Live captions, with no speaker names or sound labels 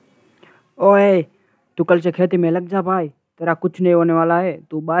ओए, तू कल से खेती में लग जा भाई। तेरा कुछ नहीं होने वाला है।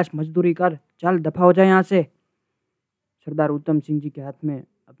 तू बस मजदूरी कर। चल दफा हो जा यहाँ से। सरदार उत्तम सिंह जी के हाथ में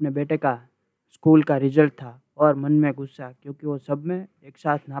अपने बेटे का स्कूल का रिजल्ट था और मन में गुस्सा, क्योंकि वो सब में एक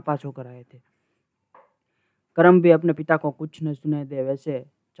साथ नापास होकर आए थे। करम भी अपने पिता को कुछ न सुने दे वैसे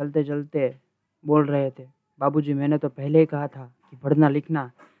चलते चलते बोल रहे थे। बाबूजी, मैंने तो पहले ही कहा था कि पढ़ना लिखना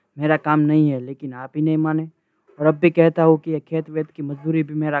मेरा काम नहीं है, लेकिन आप ही नहीं माने। और अब भी कहता हूँ कि ये खेत वेत की मजदूरी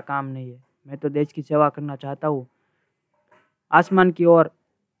भी मेरा काम नहीं है। मैं तो देश की सेवा करना चाहता हूँ। आसमान की ओर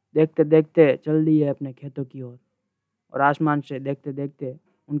देखते देखते चल दिए अपने खेतों की ओर, और आसमान से देखते देखते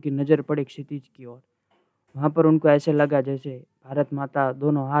उनकी नज़र पड़ी क्षितिज की ओर। वहाँ पर उनको ऐसे लगा जैसे भारत माता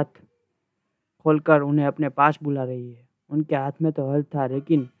दोनों हाथ खोलकर उन्हें अपने पास बुला रही है। उनके हाथ में तो हल था,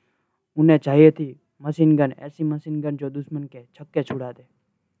 लेकिन उन्हें चाहिए थी मशीन गन, ऐसी मशीन गन जो दुश्मन के छक्के छुड़ा दे।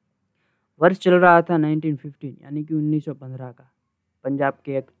 वर्ष चल रहा था 1915 यानी कि 1915 का। पंजाब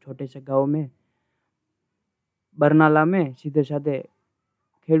के एक छोटे से गांव में बरनाला में सीधे साधे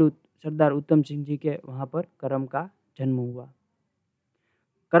खेडूत सरदार उत्तम सिंह जी के वहाँ पर करम का जन्म हुआ।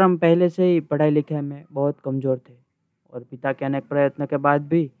 करम पहले से ही पढ़ाई लिखाई में बहुत कमज़ोर थे और पिता के अनेक प्रयत्न के बाद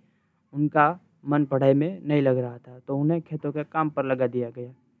भी उनका मन पढ़ाई में नहीं लग रहा था, तो उन्हें खेतों के काम पर लगा दिया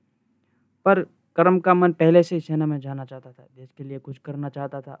गया। पर करम का मन पहले से ही सेना में जाना चाहता था, देश के लिए कुछ करना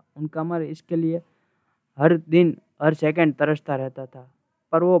चाहता था। उनका मन इसके लिए हर दिन हर सेकंड तरसता रहता था,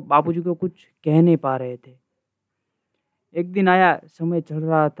 पर वो बाबूजी को कुछ कह नहीं पा रहे थे। एक दिन आया, समय चल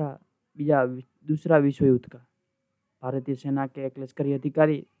रहा था दूसरा विश्व युद्ध का। भारतीय सेना के एक लश्करी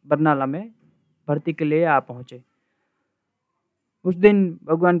अधिकारी बरनाला में भर्ती के लिए आ पहुंचे। उस दिन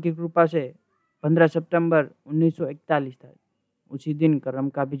भगवान की कृपा से 15 सितंबर 1941 था। उसी दिन करम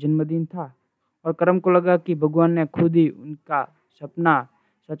का भी जन्मदिन था और करम को लगा कि भगवान ने खुद ही उनका सपना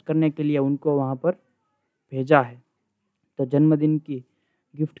सच करने के लिए उनको वहाँ पर भेजा है, तो जन्मदिन की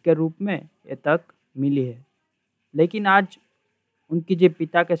गिफ्ट के रूप में ये तक मिली है। लेकिन आज उनकी जी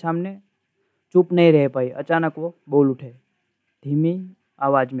पिता के सामने चुप नहीं रह पाई। अचानक वो बोल उठे धीमी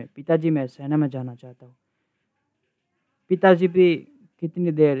आवाज में, पिताजी, मैं सेना में जाना चाहता हूँ। पिताजी भी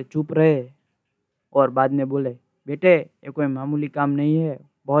कितनी देर चुप रहे और बाद में बोले, बेटे, ये कोई मामूली काम नहीं है,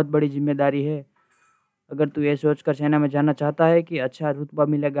 बहुत बड़ी जिम्मेदारी है। अगर तू ये सोचकर सेना में जाना चाहता है कि अच्छा रुतबा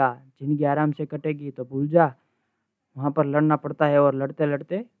मिलेगा, जिंदगी आराम से कटेगी, तो भूल जा। वहाँ पर लड़ना पड़ता है और लड़ते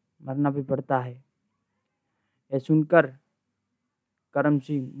लड़ते मरना भी पड़ता है। ये सुनकर करम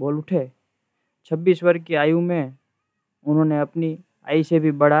सिंह बोल उठे। 26 वर्ष की आयु में उन्होंने अपनी आई से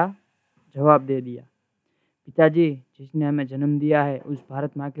भी बड़ा जवाब दे दिया, पिताजी, जिसने हमें जन्म दिया है उस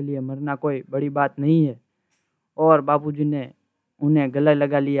भारत माँ के लिए मरना कोई बड़ी बात नहीं है। और बाबूजी ने उन्हें गले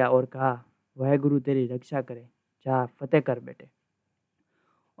लगा लिया और कहा, वह गुरु तेरी रक्षा करे, जा फतेह कर बेटे।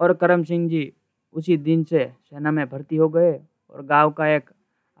 और करम सिंह जी उसी दिन से सेना में भर्ती हो गए और गांव का एक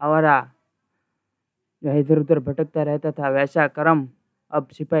आवारा जो इधर उधर भटकता रहता था, वैसा करम अब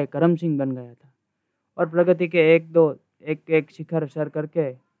सिपाही करम सिंह बन गया था। और प्रगति के एक एक शिखर सर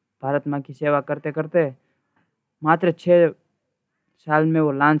करके भारत माँ की सेवा करते करते मात्र 6 साल में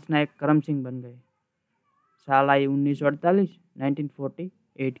वो लांस नायक करम सिंह बन गए। साल आई 1948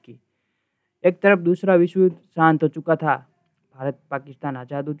 1948 की। एक तरफ दूसरा विश्व युद्ध शांत हो चुका था, भारत पाकिस्तान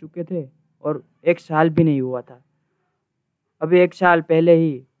आज़ाद हो चुके थे और 1 साल भी नहीं हुआ था। अभी 1 साल पहले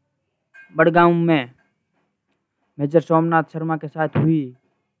ही बड़गांव में मेजर सोमनाथ शर्मा के साथ हुई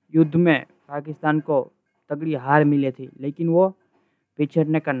युद्ध में पाकिस्तान को तगड़ी हार मिली थी, लेकिन वो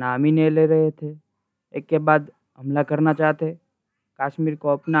पिछड़ने का नाम ही नहीं ले रहे थे। एक के बाद हमला करना चाहते, कश्मीर को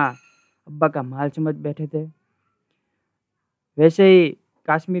अपना अब्बा का माल समझ बैठे थे। वैसे ही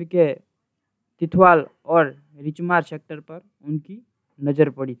कश्मीर के तिथवाल और रिचमार सेक्टर पर उनकी नज़र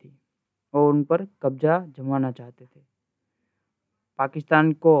पड़ी थी और उन पर कब्जा जमाना चाहते थे।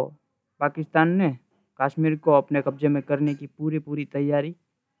 पाकिस्तान ने कश्मीर को अपने कब्जे में करने की पूरी तैयारी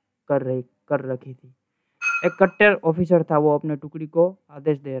कर रखी थी। एक कट्टर ऑफिसर था, वो अपने टुकड़ी को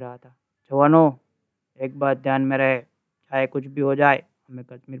आदेश दे रहा था, जवानों, एक बात ध्यान में रहे, चाहे कुछ भी हो जाए, हमें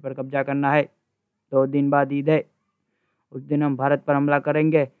कश्मीर पर कब्जा करना है। 2 दिन बाद ईद है, उस दिन हम भारत पर हमला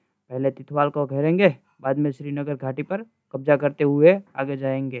करेंगे। पहले तिथवाल को घेरेंगे, बाद में श्रीनगर घाटी पर कब्जा करते हुए आगे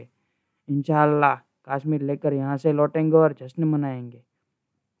जाएंगे। इंशाअल्लाह कश्मीर लेकर यहाँ से लौटेंगे और जश्न मनाएंगे।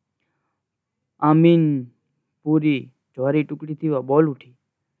 आमीन। पूरी जौहरी टुकड़ी थी, वह बोल उठी।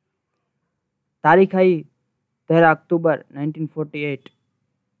 तारीख आई 13 अक्टूबर 1948।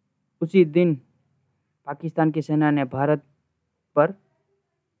 उसी दिन पाकिस्तान की सेना ने भारत पर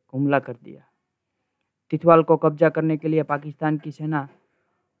हमला कर दिया। तिथवाल को कब्जा करने के लिए पाकिस्तान की सेना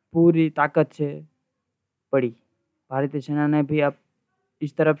पूरी ताकत से पड़ी। भारतीय सेना ने भी अब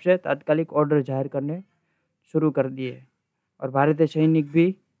इस तरफ से तात्कालिक ऑर्डर जाहिर करने शुरू कर दिए और भारतीय सैनिक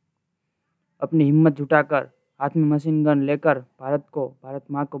भी अपनी हिम्मत जुटाकर हाथ में मशीन गन लेकर भारत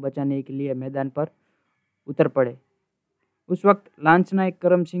माँ को बचाने के लिए मैदान पर उतर पड़े। उस वक्त लांस नायक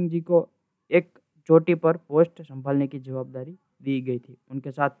करम सिंह जी को एक चोटी पर पोस्ट संभालने की जवाबदारी दी गई थी।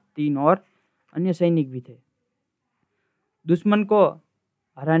 उनके साथ 3 और अन्य सैनिक भी थे। दुश्मन को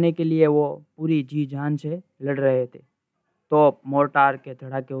हराने के लिए वो पूरी जी जान से लड़ रहे थे। तोप मोर्टार के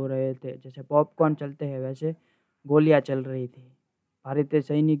धड़ाके हो रहे थे, जैसे पॉपकॉर्न चलते हैं वैसे गोलियां चल रही थी। भारतीय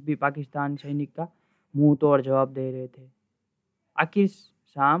सैनिक भी पाकिस्तान सैनिक का मुंह तोड़ जवाब दे रहे थे। आखिर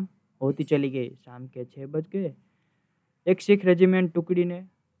शाम होती चली गई। शाम के 6 बज गए। एक सिख रेजिमेंट टुकड़ी ने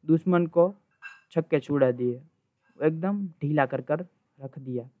दुश्मन को छक्के छुड़ा दिए। एकदम ढीला कर कर रख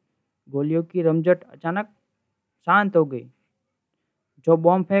दिया। गोलियों की रमझट अचानक शांत हो गई। जो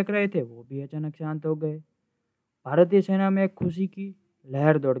बॉम्ब फेंक रहे थे वो भी अचानक शांत हो गए। भारतीय सेना में एक खुशी की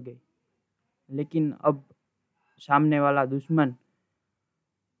लहर दौड़ गई। लेकिन अब सामने वाला दुश्मन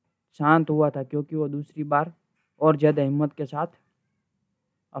शांत हुआ था, क्योंकि वो दूसरी बार और ज़्यादा हिम्मत के साथ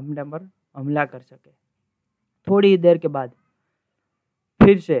हमले पर हमला कर सके। थोड़ी ही देर के बाद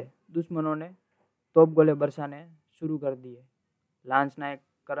फिर से दुश्मनों ने तोप गोले बरसाने शुरू कर दिए। लांस नायक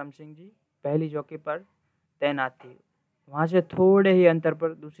करम सिंह जी पहली चौकी पर तैनात थी। वहाँ से थोड़े ही अंतर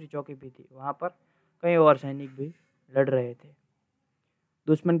पर दूसरी चौकी भी थी। वहाँ पर कई और सैनिक भी लड़ रहे थे।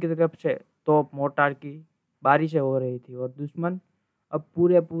 दुश्मन की तरफ से तोप मोर्टार की बारिशें हो रही थी और दुश्मन अब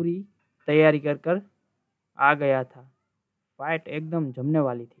पूरी तैयारी कर आ गया था। फाइट एकदम जमने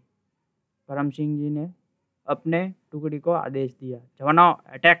वाली थी। करम सिंह जी ने अपने टुकड़ी को आदेश दिया, जवानों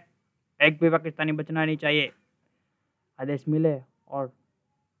अटैक, एक भी पाकिस्तानी बचना नहीं चाहिए। आदेश मिले और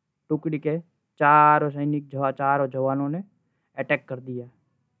टुकड़ी के चारों जवानों ने अटैक कर दिया।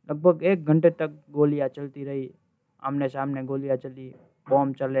 लगभग 1 घंटे तक गोलियां चलती रही। आमने सामने गोलियां चली,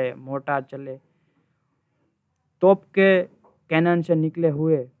 बॉम्ब चले, मोर्टार चले। तोप के कैनन से निकले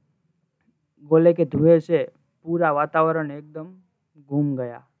हुए गोले के धुएं से पूरा वातावरण एकदम घूम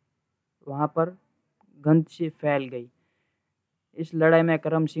गया। वहाँ पर गंध सी फैल गई। इस लड़ाई में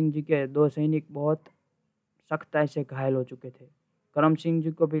करम सिंह जी के 2 सैनिक बहुत सख्ताई से घायल हो चुके थे। करम सिंह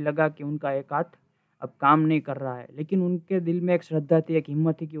जी को भी लगा कि उनका एक हाथ अब काम नहीं कर रहा है, लेकिन उनके दिल में एक श्रद्धा थी, एक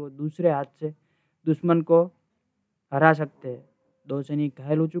हिम्मत थी कि वो दूसरे हाथ से दुश्मन को हरा सकते हैं। 2 सैनिक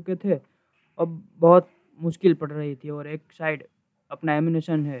घायल हो चुके थे। अब बहुत मुश्किल पड़ रही थी और एक साइड अपना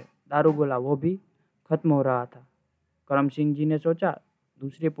एम्यूनेशन है, दारू गोला, वो भी खत्म हो रहा था। करम सिंह जी ने सोचा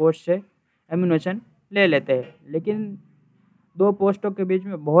दूसरी पोस्ट से एम्यूनेशन ले लेते हैं, लेकिन 2 पोस्टों के बीच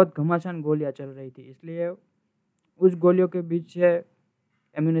में बहुत घमासान गोलियां चल रही थी, इसलिए उस गोलियों के बीच से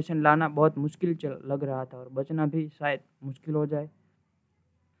एम्यूनेशन लाना बहुत मुश्किल लग रहा था और बचना भी शायद मुश्किल हो जाए।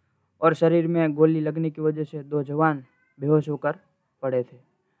 और शरीर में गोली लगने की वजह से 2 जवान बेहोश होकर पड़े थे।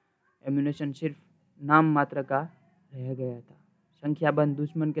 एम्यूनेशन सिर्फ नाम मात्र का रह गया था। संख्याबंद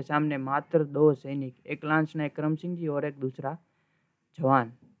दुश्मन के सामने मात्र 2 सैनिक, एक लांस नायक करम सिंह जी और एक दूसरा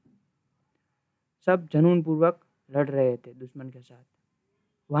जवान, सब जुनून पूर्वक लड़ रहे थे दुश्मन के साथ।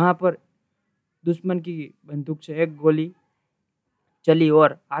 वहाँ पर दुश्मन की बंदूक से एक गोली चली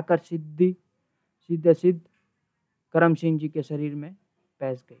और आकर सीधे करम सिंह जी के शरीर में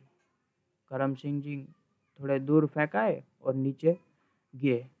पैस गई। करम सिंह जी थोड़े दूर फेंकाए और नीचे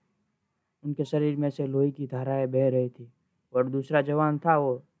गिरे। उनके शरीर में से लोही की धाराएं बह रही थी और दूसरा जवान था,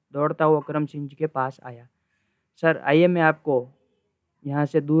 वो दौड़ता हुआ करम सिंह जी के पास आया। सर आइए, मैं आपको यहाँ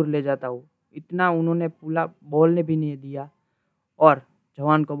से दूर ले जाता हूँ। इतना उन्होंने पूरा बोलने भी नहीं दिया और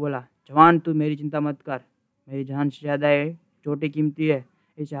जवान को बोला, जवान तू मेरी चिंता मत कर, मेरी जान से ज़्यादा है, चोटी कीमती है,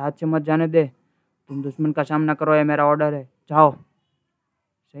 इसे हाथ से मत जाने दे। तुम दुश्मन का सामना करो, ये मेरा ऑर्डर है, जाओ।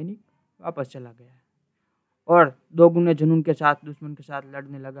 सैनिक वापस चला गया और 2 गुने जुनून के साथ दुश्मन के साथ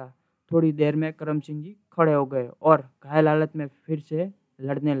लड़ने लगा। थोड़ी देर में करम सिंह जी खड़े हो गए और घायल हालत में फिर से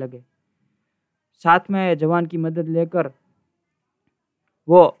लड़ने लगे। साथ में जवान की मदद लेकर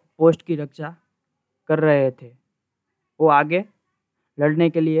वो पोस्ट की रक्षा कर रहे थे। वो आगे लड़ने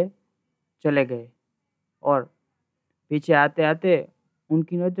के लिए चले गए और पीछे आते आते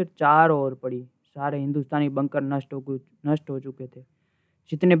उनकी नज़र चारों ओर पड़ी। सारे हिंदुस्तानी बंकर नष्ट हो चुके थे।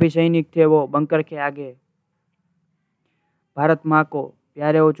 जितने भी सैनिक थे वो बंकर के आगे भारत माँ को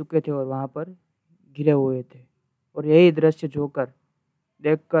प्यारे हो चुके थे और वहाँ पर गिरे हुए थे। और यही दृश्य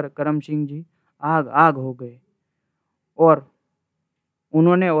देखकर करम सिंह जी आग आग हो गए और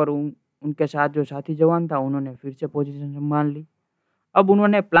उन्होंने और उनके साथ जो साथी जवान था, उन्होंने फिर से पोजीशन संभाल ली। अब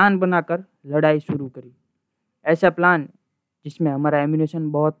उन्होंने प्लान बनाकर लड़ाई शुरू करी। ऐसा प्लान जिसमें हमारा एम्यूनेशन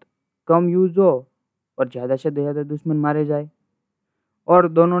बहुत कम यूज़ हो और ज़्यादा से ज़्यादा दुश्मन मारे जाए। और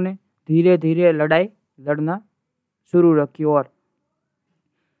दोनों ने धीरे धीरे लड़ाई लड़ना शुरू रखी और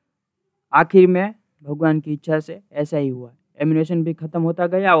आखिर में भगवान की इच्छा से ऐसा ही हुआ। एम्यूनेशन भी ख़त्म होता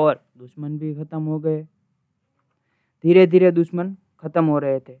गया और दुश्मन भी ख़त्म हो गए। धीरे धीरे दुश्मन ख़त्म हो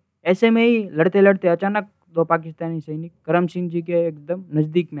रहे थे। ऐसे में ही लड़ते लड़ते अचानक 2 पाकिस्तानी सैनिक करम सिंह जी के एकदम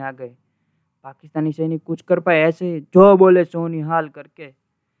नज़दीक में आ गए। पाकिस्तानी सैनिक कुछ कर पाए ऐसे जो बोले सो निहाल करके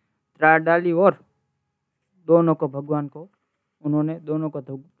त्राड़ डाली और दोनों को भगवान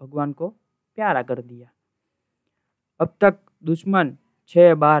को प्यारा कर दिया। अब तक दुश्मन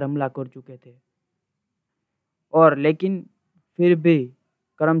 6 बार हमला कर चुके थे और लेकिन फिर भी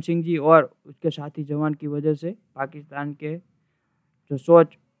करम सिंह जी और उसके साथी जवान की वजह से पाकिस्तान के जो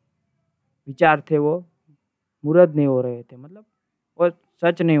सोच विचार थे वो मुरद नहीं हो रहे थे, मतलब वो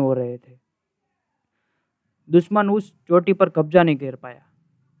सच नहीं हो रहे थे। दुश्मन उस चोटी पर कब्जा नहीं कर पाया।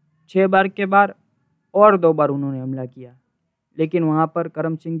 6 बार के बाद और 2 बार उन्होंने हमला किया, लेकिन वहाँ पर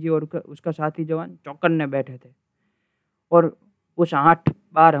करम सिंह जी और उसका साथी जवान चौकन्ने बैठे थे और उस 8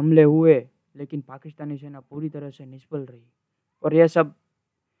 बार हमले हुए, लेकिन पाकिस्तानी सेना पूरी तरह से निष्फल रही। और यह सब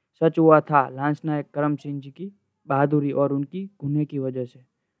सच हुआ था लांस नायक करम सिंह जी की बहादुरी और उनकी गुन्हे की वजह से।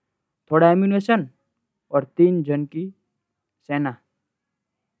 थोड़ा एम्यूनेशन और 3 जन की सेना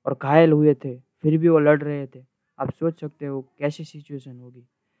और घायल हुए थे, फिर भी वो लड़ रहे थे। आप सोच सकते हो कैसी सिचुएशन होगी।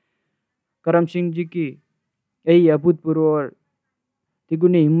 करम सिंह जी की यही अभूतपूर्व और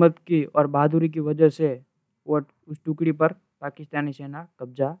तिगुनी हिम्मत की और बहादुरी की वजह से वो उस टुकड़ी पर पाकिस्तानी सेना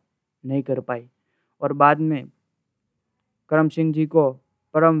कब्जा नहीं कर पाई और बाद में करम सिंह जी को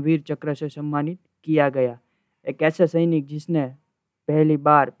परमवीर चक्र से सम्मानित किया गया। एक ऐसा सैनिक जिसने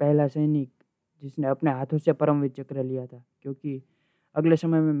पहला सैनिक जिसने अपने हाथों से परमवीर चक्र लिया था, क्योंकि अगले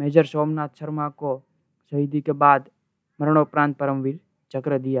समय में मेजर सोमनाथ शर्मा को शहीदी के बाद मरणोपरांत परमवीर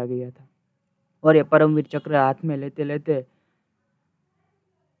चक्र दिया गया था। और ये परमवीर चक्र हाथ में लेते लेते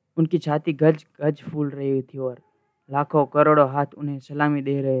उनकी छाती गज गज फूल रही थी और लाखों करोड़ों हाथ उन्हें सलामी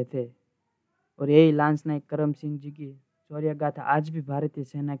दे रहे थे। और यही लांस नायक करम सिंह जी की शौर्य गाथा आज भी भारतीय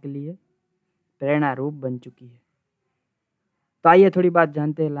सेना के लिए प्रेरणा रूप बन चुकी है। तो आइए थोड़ी बात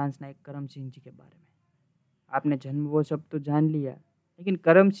जानते हैं लांस नायक करम सिंह जी के बारे में। आपने जन्म वो सब तो जान लिया, लेकिन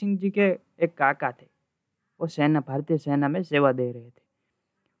करम सिंह जी के एक काका थे, वो भारतीय सेना में सेवा दे रहे थे।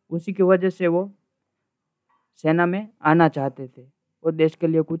 उसी की वजह से वो सेना में आना चाहते थे, वो देश के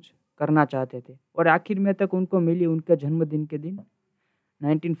लिए कुछ करना चाहते थे और आखिर में तक उनको मिली उनके जन्मदिन के दिन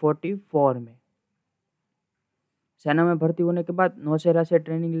 1944 में। सेना में भर्ती होने के बाद नौसेना से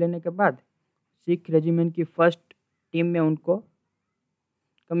ट्रेनिंग लेने के बाद सिख रेजिमेंट की फर्स्ट टीम में उनको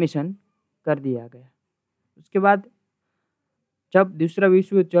कमीशन कर दिया गया। उसके बाद जब दूसरा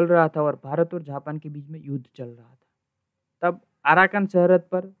विश्व युद्ध चल रहा था और भारत और जापान के बीच में युद्ध चल रहा था, तब अराकान सरहद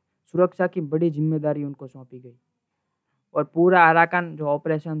पर सुरक्षा की बड़ी जिम्मेदारी उनको सौंपी गई और पूरा अराकान जो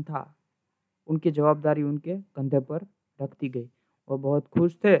ऑपरेशन था उनकी जवाबदारी उनके कंधे पर रख दी गई। वो बहुत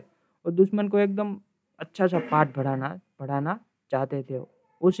खुश थे और दुश्मन को एकदम अच्छा सा पाठ पढ़ाना चाहते थे।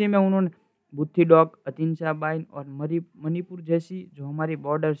 उसी में उन्होंने बुत्थीडॉक, अतिंसा बाइन और मणिपुर जैसी जो हमारी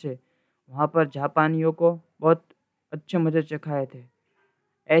बॉर्डर से वहाँ पर जापानियों को बहुत अच्छे मजे चखाए थे,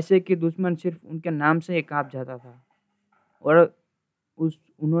 ऐसे कि दुश्मन सिर्फ उनके नाम से ही कांप जाता था। और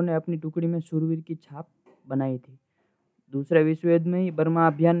उन्होंने अपनी टुकड़ी में शूरवीर की छाप बनाई थी। दूसरे विश्व युद्ध में ही बर्मा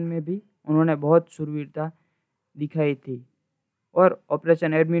अभियान में भी उन्होंने बहुत शूरवीरता दिखाई थी और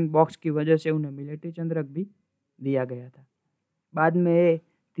ऑपरेशन एडमिन बॉक्स की वजह से उन्हें मिलिट्री चंद्रक भी दिया गया था। बाद में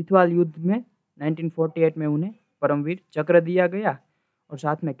तिथवाल युद्ध में 1948 में उन्हें परमवीर चक्र दिया गया और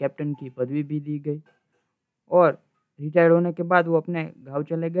साथ में कैप्टन की पदवी भी दी गई। और रिटायर्ड होने के बाद वो अपने गांव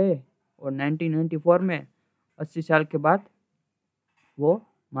चले गए और 1994 में 80 साल के बाद वो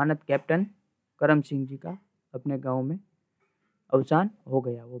मानद कैप्टन करम सिंह जी का अपने गांव में अवसान हो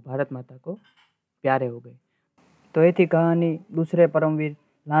गया। वो भारत माता को प्यारे हो गए। तो ये थी कहानी दूसरे परमवीर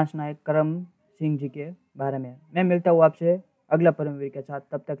लांस नायक करम सिंह जी के बारे में। मैं मिलता हूँ आपसे अगला परमवीर के साथ।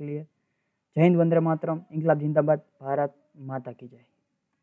 तब तक लिए जय हिंद, वंदे मातरम, इंकलाब जिंदाबाद, भारत माता की जय।